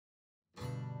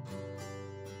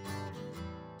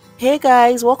Hey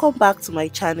guys, welcome back to my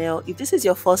channel. If this is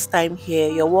your first time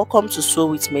here, you're welcome to Sew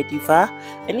with Mediva.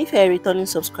 And if you're a returning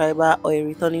subscriber or a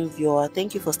returning viewer,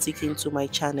 thank you for sticking to my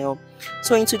channel.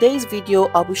 So in today's video,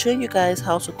 I'll be showing you guys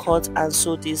how to cut and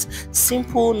sew this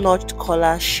simple notched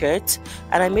collar shirt.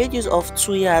 And I made use of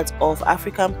 2 yards of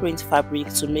African print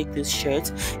fabric to make this shirt.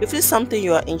 If this is something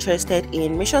you are interested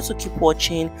in, make sure to keep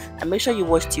watching and make sure you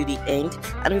watch till the end.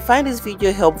 And if you find this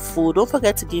video helpful, don't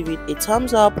forget to give it a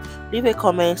thumbs up, leave a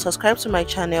comment, subscribe to my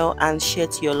channel and share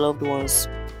to your loved ones.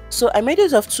 So I made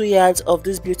use of 2 yards of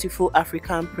this beautiful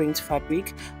African print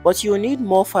fabric, but you'll need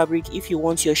more fabric if you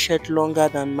want your shirt longer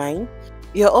than mine.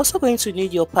 You're also going to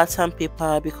need your pattern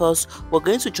paper because we're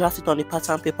going to draft it on the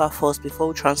pattern paper first before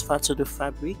we transfer to the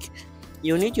fabric.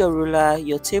 You'll need your ruler,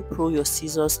 your tape rule, your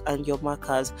scissors and your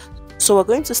markers. So we're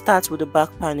going to start with the back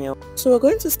panel. And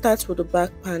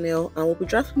we'll be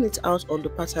drafting it out on the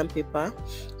pattern paper.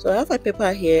 So I have my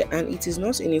paper here and it is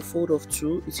not in a fold of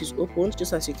 2, it is opened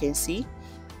just as you can see.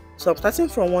 So I'm starting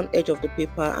from one edge of the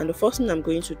paper, and the first thing I'm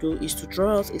going to do is to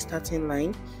draw out a starting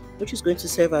line, which is going to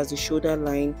serve as the shoulder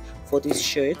line for this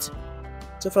shirt.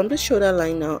 So from this shoulder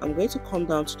line now, I'm going to come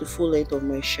down to the full length of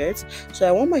my shirt. So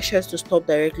I want my shirt to stop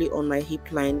directly on my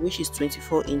hip line, which is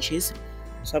 24 inches.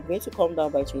 So I'm going to come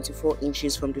down by 24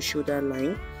 inches from the shoulder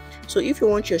line. So if you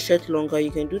want your shirt longer,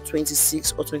 you can do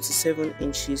 26 or 27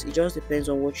 inches. It just depends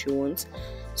on what you want.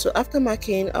 So after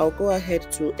marking, I'll go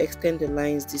ahead to extend the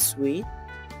lines this way.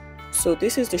 So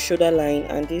this is the shoulder line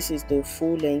and this is the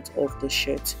full length of the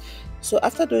shirt. So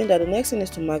after doing that, the next thing is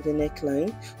to mark the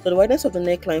neckline. So the wideness of the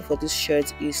neckline for this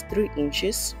shirt is 3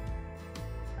 inches,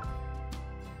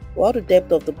 while the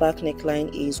depth of the back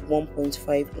neckline is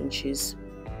 1.5 inches.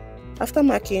 After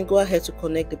marking, go ahead to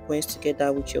connect the points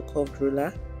together with your curved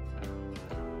ruler.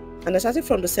 And then starting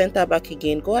from the center back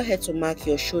again, go ahead to mark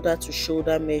your shoulder to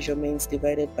shoulder measurements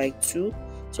divided by 2.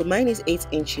 So mine is 8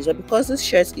 inches, but because this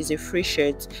shirt is a free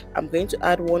shirt, I'm going to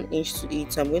add 1 inch to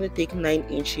it. So I'm going to take 9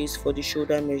 inches for the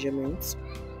shoulder measurements.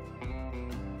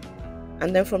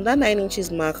 And then from that 9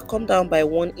 inches mark, come down by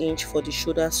 1 inch for the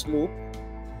shoulder slope.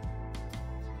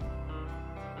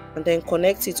 And then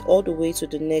connect it all the way to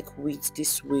the neck width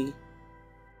this way.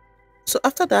 So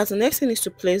after that, the next thing is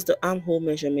to place the armhole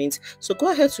measurement. So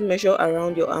go ahead to measure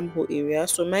around your armhole area.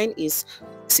 So mine is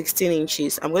 16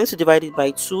 inches. I'm going to divide it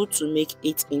by 2 to make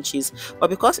 8 inches.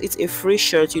 But because it's a free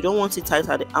shirt, you don't want it tight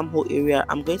at the armhole area.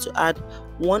 I'm going to add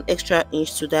 1 extra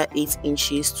inch to that 8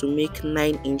 inches to make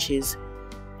 9 inches.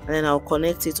 And then I'll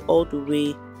connect it all the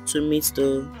way to meet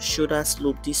the shoulder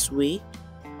slope this way.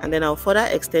 And then I'll further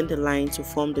extend the line to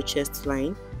form the chest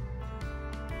line.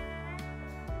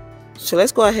 So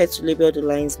let's go ahead to label the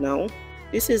lines now.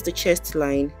 This is the chest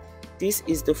line, this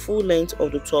is the full length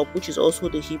of the top, which is also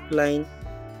the hip line,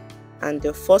 and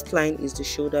the first line is the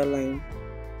shoulder line.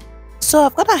 So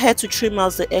I've gone ahead to trim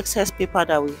out the excess paper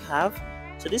that we have.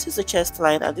 So this is the chest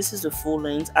line and this is the full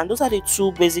length, and those are the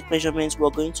 2 basic measurements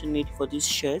we're going to need for this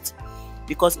shirt.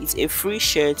 Because it's a free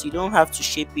shirt, you don't have to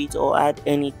shape it or add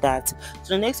any that.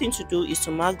 So the next thing to do is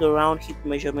to mark the round hip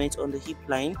measurement on the hip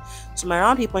line. So my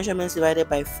round hip measurement divided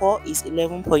by 4 is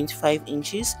 11.5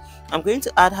 inches. I'm going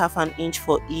to add half an inch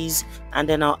for ease, and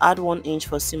then I'll add 1 inch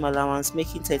for seam allowance,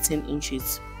 making 13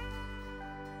 inches.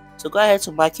 So go ahead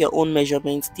to mark your own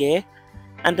measurement there.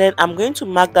 And then I'm going to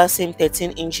mark that same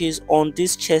 13 inches on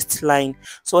this chest line.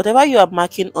 So whatever you are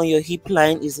marking on your hip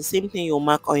line is the same thing you'll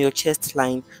mark on your chest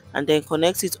line, and then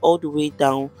connect it all the way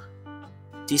down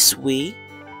this way.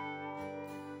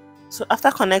 So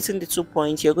after connecting the 2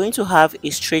 points, you're going to have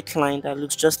a straight line that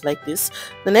looks just like this.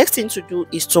 The next thing to do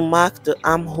is to mark the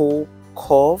armhole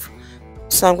curve.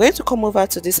 So I'm going to come over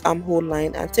to this armhole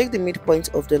line and take the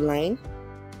midpoint of the line.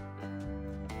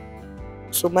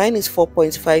 So mine is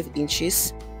 4.5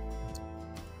 inches.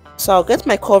 So I'll get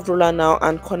my curved ruler now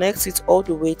and connect it all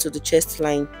the way to the chest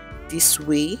line this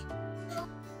way.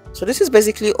 So this is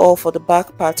basically all for the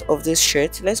back part of this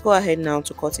shirt. Let's go ahead now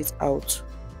to cut it out.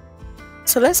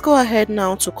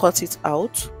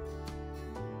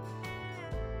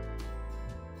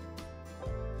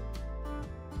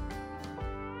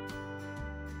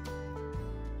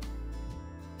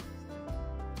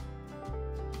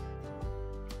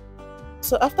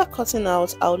 So after cutting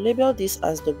out, I'll label this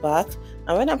as the back,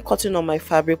 and when I'm cutting on my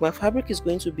fabric is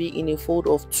going to be in a fold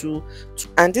of 2,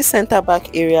 and this center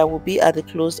back area will be at the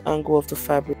closed angle of the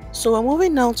fabric. So we're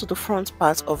moving now to the front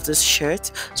part of this shirt.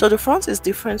 So the front is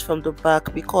different from the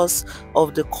back because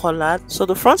of the collar. So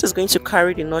the front is going to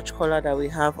carry the notch collar that we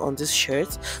have on this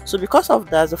shirt. So because of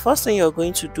that, the first thing you're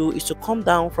going to do is to come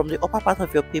down from the upper part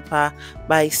of your paper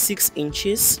by 6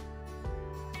 inches.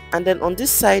 And then on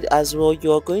this side as well,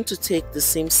 you are going to take the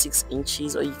same 6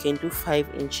 inches, or you can do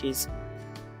 5 inches.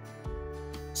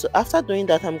 So after doing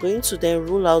that, I'm going to then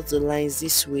rule out the lines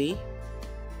this way.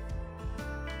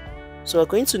 So we're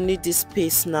going to need this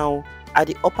space now at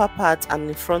the upper part and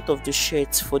in front of the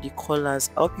shirt for the collars.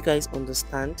 I hope you guys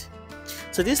understand.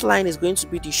 So this line is going to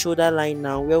be the shoulder line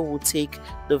now, where we'll take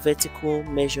the vertical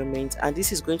measurement, and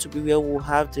this is going to be where we'll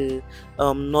have the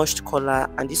notched collar,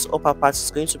 and this upper part is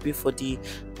going to be for the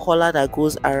collar that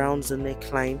goes around the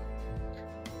neckline.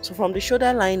 So from the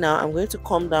shoulder line now, I'm going to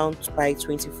come down by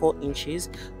 24 inches,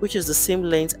 which is the same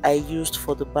length I used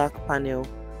for the back panel.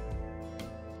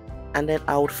 And then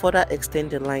I would further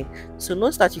extend the line. So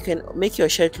note that you can make your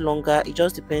shirt longer, it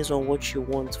just depends on what you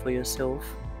want for yourself.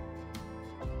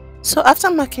 So after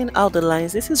marking out the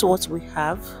lines, this is what we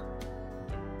have.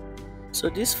 So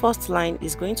this first line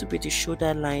is going to be the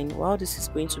shoulder line, while this is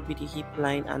going to be the hip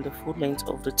line and the full length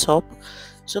of the top.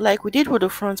 So like we did with the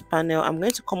front panel, I'm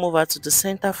going to come over to the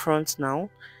center front now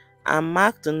and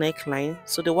mark the neckline.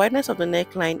 So the wideness of the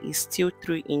neckline is still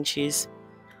 3 inches,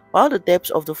 while the depth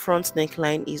of the front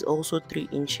neckline is also 3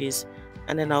 inches.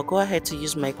 And then I'll go ahead to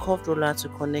use my curved ruler to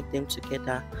connect them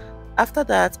together. After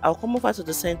that, I'll come over to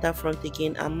the center front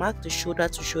again and mark the shoulder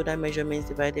to shoulder measurements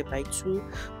divided by 2,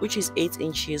 which is 8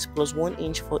 inches plus 1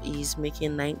 inch for ease,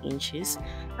 making 9 inches.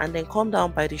 And then come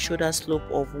down by the shoulder slope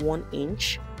of 1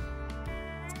 inch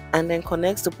and then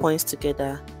connect the points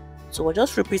together. So we're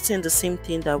just repeating the same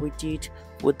thing that we did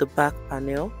with the back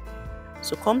panel.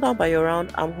 So come down by your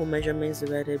round armhole measurements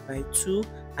divided by 2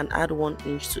 and add 1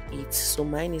 inch to it. So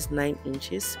mine is 9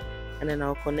 inches, and then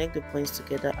I'll connect the points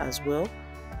together as well,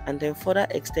 and then further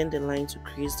extend the line to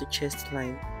create the chest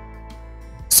line.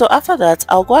 So after that,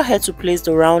 I'll go ahead to place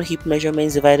the round hip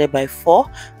measurements divided by 4,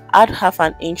 add half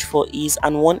an inch for ease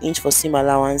and 1 inch for seam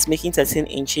allowance, making 13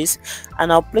 inches,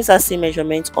 and I'll place that same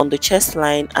measurement on the chest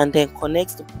line and then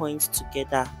connect the points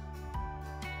together.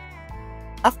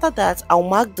 After that, I'll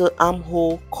mark the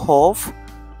armhole curve.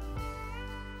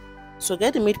 So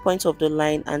get the midpoint of the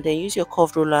line and then use your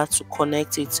curved ruler to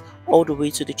connect it all the way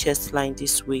to the chest line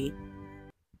this way.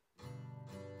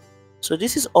 So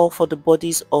this is all for the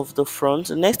bodies of the front.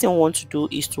 The next thing we want to do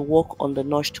is to work on the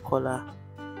notched collar.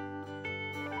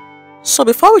 So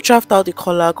before we draft out the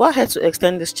collar, go ahead to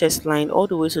extend this chest line all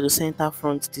the way to the center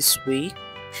front this way.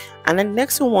 And then the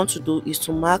next thing we want to do is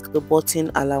to mark the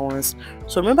button allowance.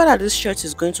 So remember that this shirt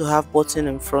is going to have button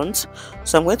in front.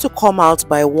 So I'm going to come out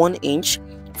by 1 inch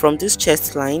from this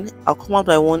chest line. I'll come out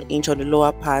by 1 inch on the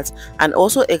lower part and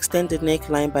also extend the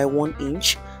neckline by 1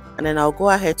 inch. And then I'll go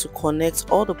ahead to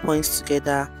connect all the points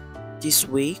together this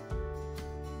way.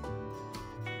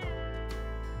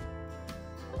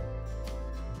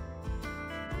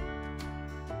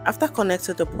 After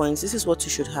connecting the points, this is what you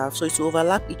should have. So it will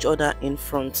overlap each other in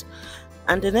front.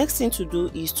 And the next thing to do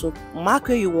is to mark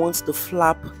where you want the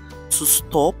flap to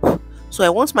stop. So I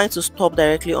want mine to stop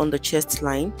directly on the chest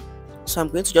line. So I'm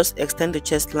going to just extend the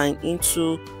chest line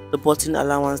into the button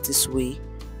allowance this way.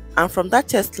 And from that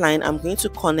chest line, I'm going to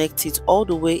connect it all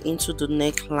the way into the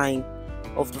neckline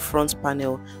of the front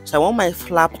panel. So I want my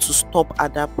flap to stop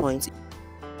at that point.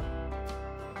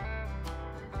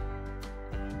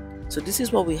 So this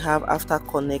is what we have after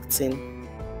connecting.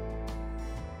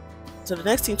 So the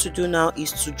next thing to do now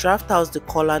is to draft out the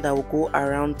collar that will go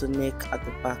around the neck at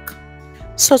the back.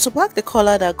 So to mark the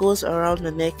collar that goes around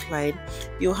the neckline,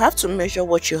 you have to measure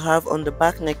what you have on the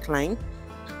back neckline.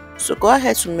 So go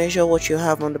ahead to measure what you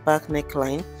have on the back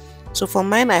neckline. So for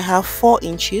mine, I have 4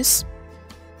 inches.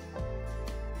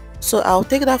 So I'll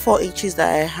take that 4 inches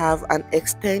that I have and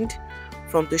extend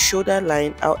from the shoulder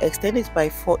line. I'll extend it by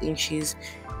 4 inches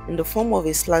in the form of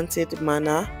a slanted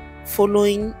manner,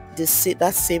 following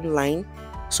that same line.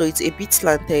 So it's a bit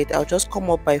slanted. I'll just come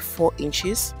up by 4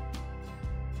 inches.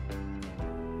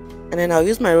 And then I'll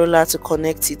use my ruler to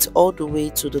connect it all the way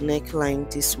to the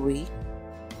neckline this way.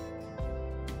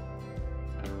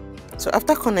 So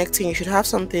after connecting, you should have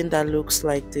something that looks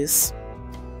like this.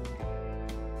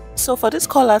 So for this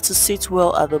collar to sit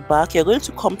well at the back, you're going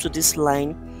to come to this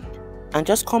line and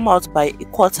just come out by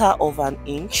 1/4 of an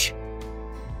inch.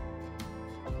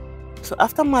 So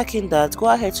after marking that, go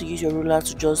ahead to use your ruler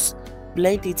to just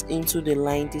blend it into the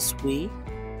line this way.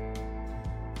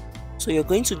 So you're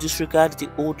going to disregard the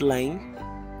old line.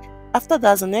 After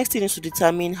that, the next thing is to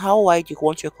determine how wide you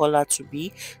want your collar to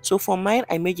be. So for mine,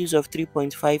 I made use of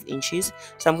 3.5 inches.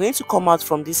 So I'm going to come out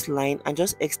from this line and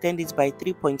just extend it by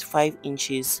 3.5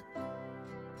 inches.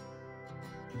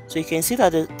 So you can see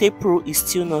that the tape rule is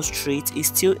still not straight, it's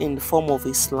still in the form of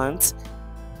a slant.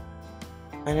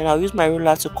 And then I'll use my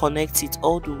ruler to connect it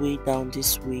all the way down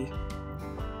this way.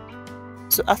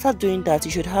 So after doing that,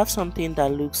 you should have something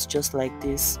that looks just like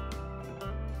this.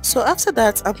 So after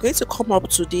that, I'm going to come up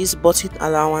to this button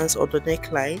allowance on the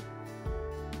neckline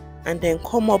and then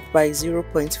come up by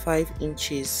 0.5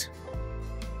 inches.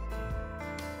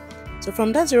 So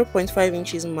from that 0.5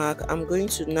 inches mark, I'm going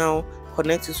to now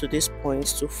connect it to this point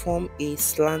to form a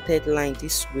slanted line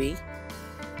this way.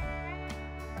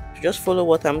 So just follow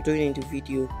what I'm doing in the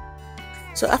video.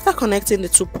 So after connecting the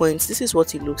 2 points, this is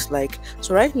what it looks like.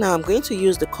 So right now I'm going to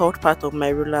use the curved part of my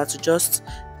ruler to just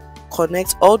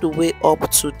connect all the way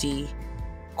up to the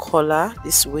collar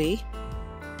this way.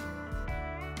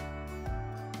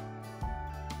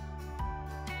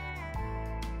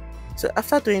 So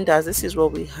after doing that, this is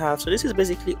what we have. So this is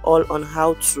basically all on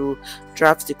how to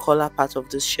draft the collar part of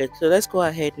this shirt. So let's go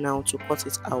ahead now to cut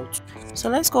it out. So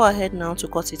I'm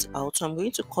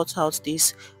going to cut out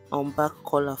this back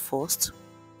collar first.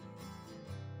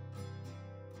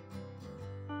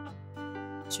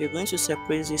 So you're going to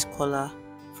separate this collar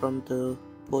from the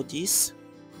bodies.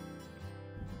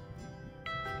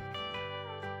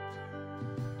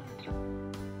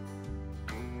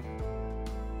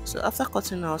 So after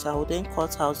cutting out, I will then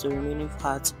cut out the remaining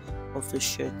part of the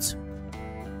shirt.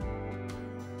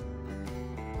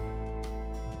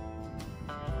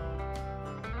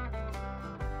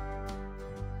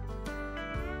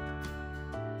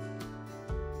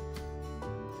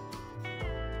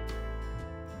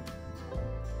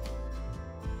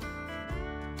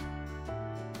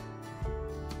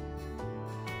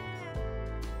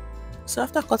 So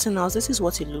after cutting out, this is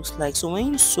what it looks like. So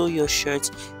when you sew your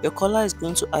shirt, your collar is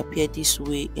going to appear this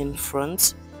way in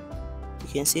front. You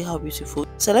can see how beautiful.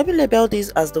 So let me label this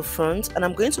as the front, and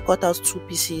I'm going to cut out 2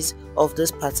 pieces of this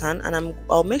pattern, and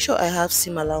I'll make sure I have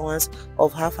seam allowance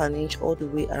of 1/2 inch all the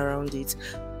way around it.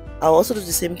 I'll also do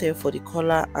the same thing for the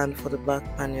collar and for the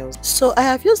back panels. So I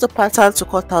have used the pattern to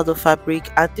cut out the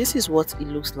fabric, and this is what it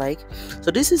looks like.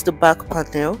 So this is the back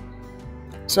panel.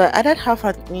 So I added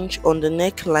 1/2 inch on the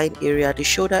neckline area, the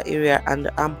shoulder area and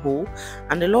the armhole,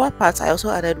 and the lower part I also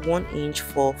added 1 inch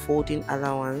for folding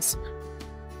allowance.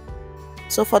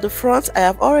 So for the front, I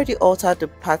have already altered the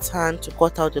pattern to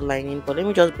cut out the lining, but let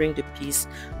me just bring the piece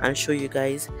and show you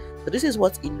guys. So this is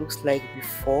what it looks like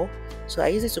before. So I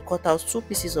used it to cut out 2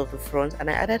 pieces of the front, and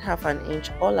I added 1/2 inch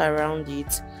all around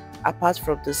it apart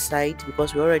from the side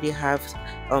because we already have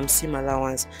seam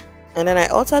allowance. And then I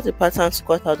altered the pattern to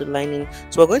cut out the lining.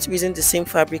 So we're going to be using the same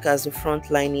fabric as the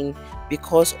front lining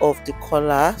because of the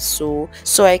collar. So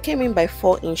I came in by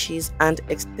 4 inches and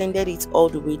extended it all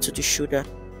the way to the shoulder.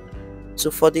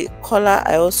 So for the collar,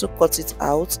 I also cut it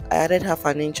out. I added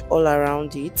 1/2 inch all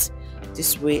around it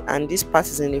this way, and this part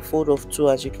is in a fold of 2,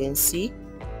 as you can see.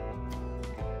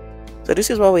 So this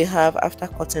is what we have after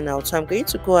cutting out. So I'm going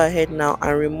to go ahead now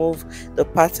and remove the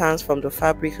patterns from the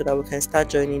fabric so that we can start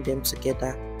joining them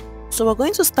together. So we're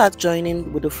going to start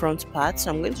joining with the front part. So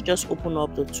I'm going to just open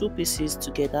up the 2 pieces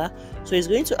together. So it's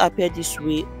going to appear this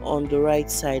way on the right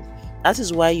side. That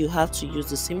is why you have to use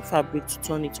the same fabric to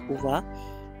turn it over.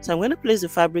 So I'm going to place the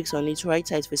fabrics on it right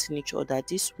sides facing each other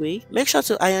this way. Make sure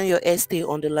to iron your hair stay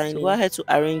on the lining. So go ahead to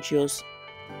arrange yours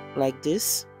like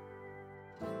this.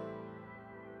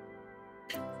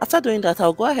 After doing that,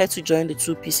 I'll go ahead to join the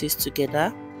 2 pieces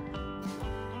together.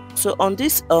 So on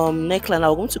this neckline,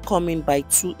 I'm going to come in by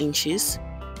 2 inches.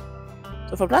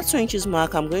 So from that 2 inches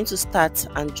mark, I'm going to start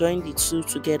and join the 2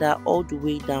 together all the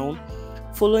way down.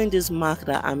 Following this mark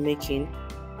that I'm making,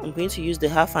 I'm going to use the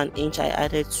 1/2 inch I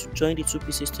added to join the 2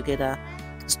 pieces together,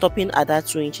 stopping at that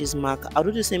 2 inches mark. I'll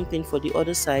do the same thing for the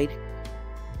other side.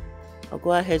 I'll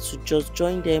go ahead to just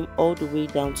join them all the way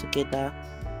down together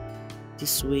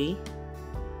this way.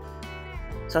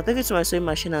 So I'll take it to my sewing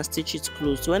machine and stitch it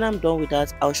closed. So when I'm done with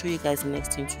that, I'll show you guys the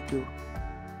next thing to do.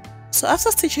 So after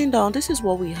stitching down, this is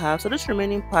what we have. So this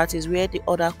remaining part is where the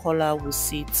other collar will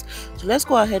sit. So let's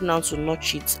go ahead now to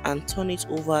notch it and turn it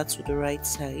over to the right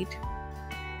side.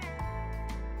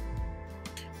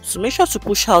 So make sure to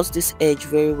push out this edge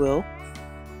very well.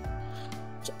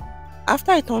 So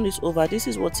after I turn this over, this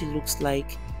is what it looks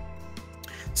like.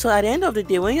 So at the end of the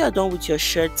day, when you are done with your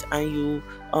shirt and you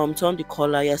turn the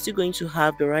collar, you're still going to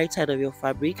have the right side of your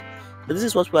fabric. So this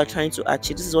is what we are trying to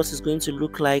achieve. This is what it's going to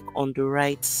look like on the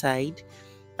right side.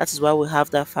 That is why we have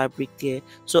that fabric there.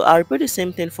 So I'll repeat the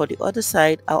same thing for the other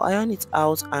side. I'll iron it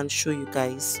out and show you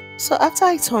guys. So after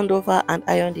I turned over and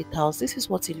ironed it out, this is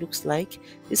what it looks like.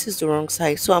 This is the wrong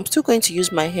side. So I'm still going to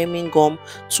use my hemming gum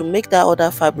to make that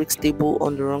other fabric stable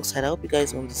on the wrong side. I hope you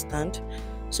guys understand.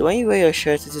 So when you wear your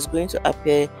shirt, it is going to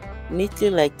appear neatly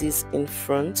like this in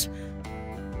front.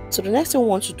 So the next thing we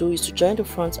want to do is to join the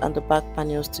front and the back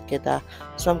panels together.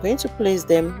 So I'm going to place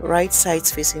them right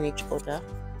sides facing each other.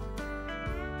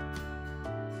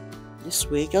 This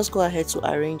way, just go ahead to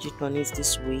arrange it on it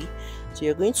this way. So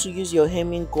you're going to use your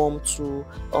hemming gum to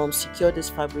secure this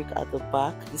fabric at the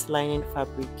back, this lining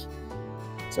fabric.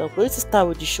 So I'm going to start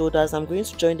with the shoulders. I'm going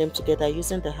to join them together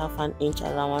using the 1/2 inch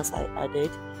allowance I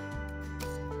added.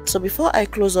 So before I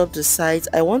close up the sides,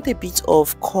 I want a bit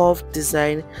of curved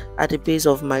design at the base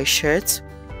of my shirt.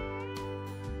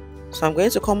 So I'm going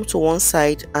to come to one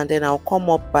side and then I'll come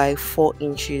up by 4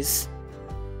 inches.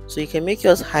 So you can make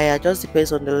yours higher, just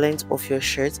depends on the length of your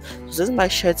shirt. So since my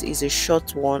shirt is a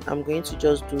short one, I'm going to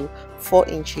just do 4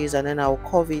 inches and then I'll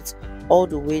curve it all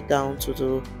the way down to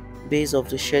the base of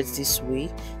the shirt this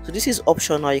way. So this is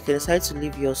optional, you can decide to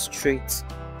leave yours straight.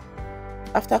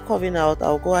 After curving out,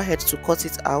 I'll go ahead to cut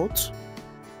it out.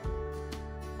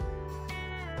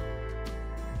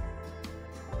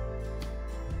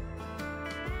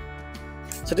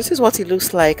 So this is what it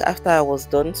looks like after I was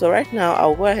done. So right now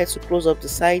I'll go ahead to close up the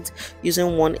sides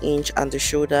using 1 inch and the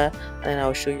shoulder, and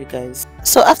I'll show you guys.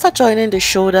 So after joining the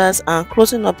shoulders and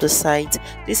closing up the sides,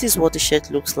 this is what the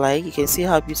shirt looks like. You can see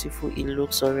how beautiful it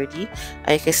looks already,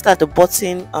 and you can see that the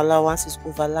button allowance is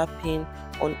overlapping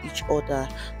on each other.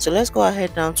 So let's go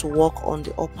ahead now to work on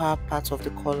the upper part of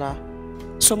the collar.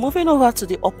 So moving over to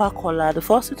the upper collar, the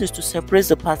first thing is to separate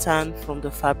the pattern from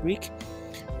the fabric.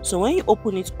 So when you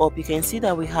open it up, you can see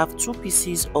that we have 2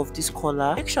 pieces of this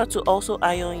collar. Make sure to also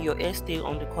iron your airstay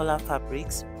on the collar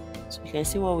fabrics. So you can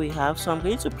see what we have. So I'm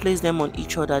going to place them on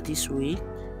each other this way,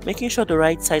 making sure the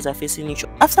right sides are facing each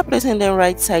other. After placing them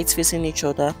right sides facing each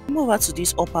other, come over to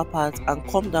this upper part and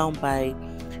come down by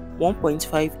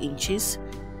 1.5 inches.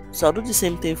 So I'll do the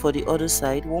same thing for the other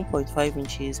side, 1.5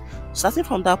 inches. Starting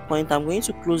from that point, I'm going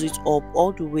to close it up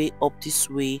all the way up this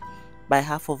way by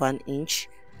 1/2 inch.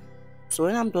 So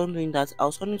when I'm done doing that,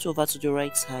 I'll turn it over to the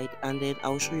right side and then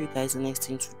I'll show you guys the next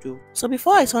thing to do. So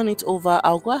before I turn it over,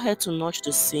 I'll go ahead to notch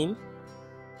the seam.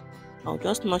 I'll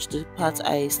just notch the part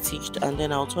I stitched and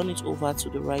then I'll turn it over to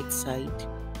the right side.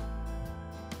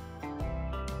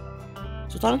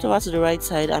 So turn it over to the right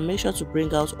side and make sure to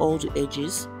bring out all the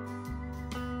edges.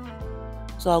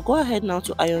 So I'll go ahead now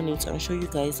to iron it and show you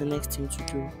guys the next thing to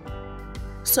do.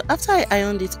 So after I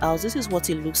ironed it out, this is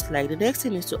what it looks like. The next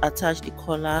thing is to attach the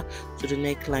collar to the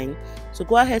neckline. So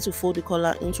go ahead to fold the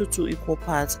collar into 2 equal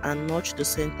parts and notch the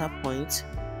center point.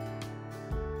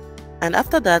 And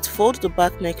after that, fold the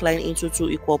back neckline into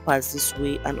 2 equal parts this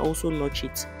way and also notch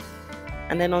it.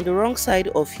 And then on the wrong side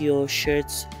of your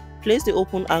shirt, place the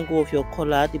open angle of your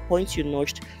collar, the point you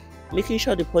notched, making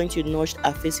sure the point you notched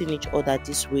are facing each other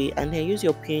this way, and then use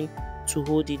your pin to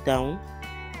hold it down.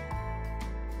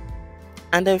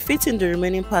 And then fit in the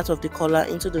remaining part of the collar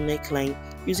into the neckline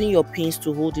using your pins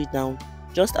to hold it down,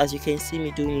 just as you can see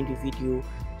me doing in the video.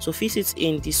 So fit it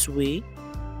in this way,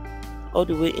 all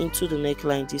the way into the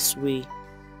neckline this way.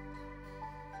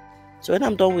 So when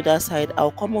I'm done with that side,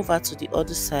 I'll come over to the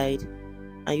other side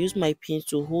and use my pins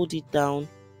to hold it down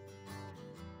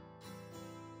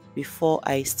before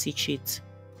I stitch it.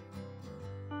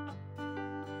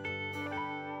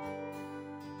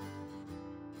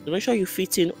 So make sure you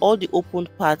fit in all the open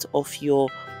part of your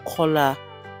collar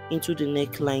into the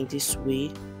neckline this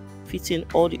way. Fit in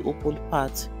all the open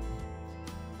part.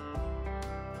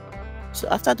 So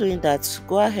after doing that,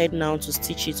 go ahead now to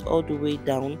stitch it all the way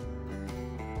down.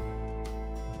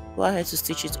 Go ahead to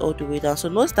stitch it all the way down. So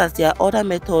notice that there are other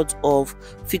methods of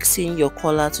fixing your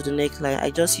collar to the neckline. I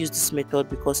just use this method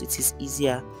because it is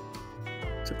easier.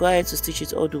 So go ahead to stitch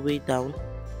it all the way down.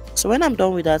 So when I'm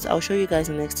done with that, I'll show you guys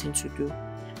the next thing to do.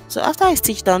 So after I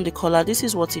stitch down the collar, this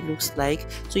is what it looks like.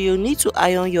 So you'll need to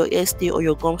iron your airstay or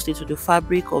your gum stay to the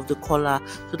fabric of the collar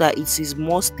so that it is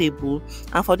more stable.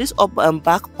 And for this up and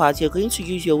back part, you're going to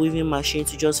use your weaving machine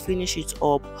to just finish it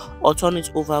up or turn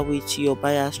it over with your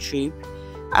bias strip.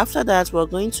 After that, we're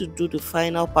going to do the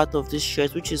final part of this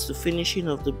shirt, which is the finishing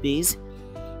of the base.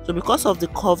 So because of the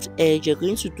curved edge, you're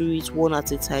going to do it one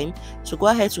at a time. So go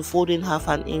ahead to fold in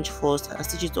 1/2 inch first and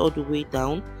stitch it all the way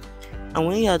down. And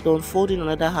when you are done, fold in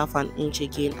another 1/2 inch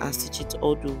again and stitch it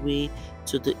all the way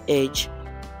to the edge.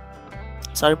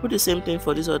 So I'll repeat the same thing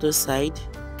for this other side,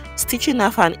 stitching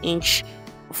 1/2 inch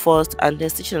first and then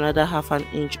stitching another 1/2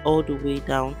 inch all the way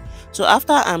down. So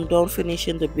after I'm done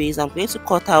finishing the base, I'm going to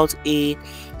cut out a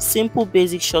simple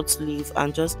basic short sleeve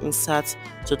and just insert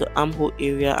to the armhole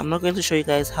area. I'm not going to show you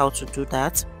guys how to do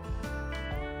that.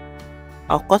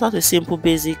 I'll cut out a simple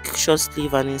basic short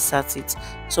sleeve and insert it.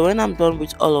 So when I'm done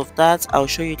with all of that, I'll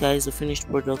show you guys the finished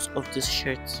product of this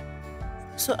shirt.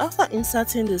 So after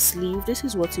inserting the sleeve, this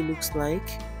is what it looks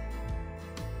like.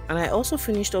 And I also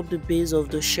finished up the base of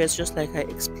the shirt just like I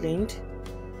explained.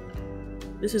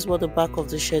 This is what the back of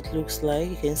the shirt looks like.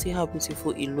 You can see how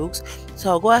beautiful it looks.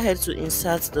 So I'll go ahead to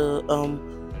insert the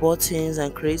buttons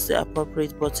and create the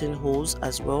appropriate buttonholes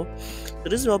as well. So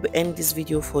this is what we end this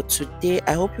video for today.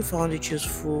 I hope you found it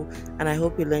useful and I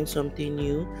hope you learned something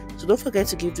new. So don't forget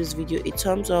to give this video a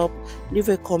thumbs up, leave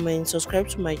a comment, subscribe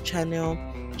to my channel,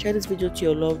 share this video to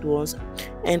your loved ones,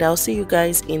 and I'll see you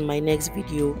guys in my next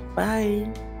video.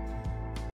 Bye.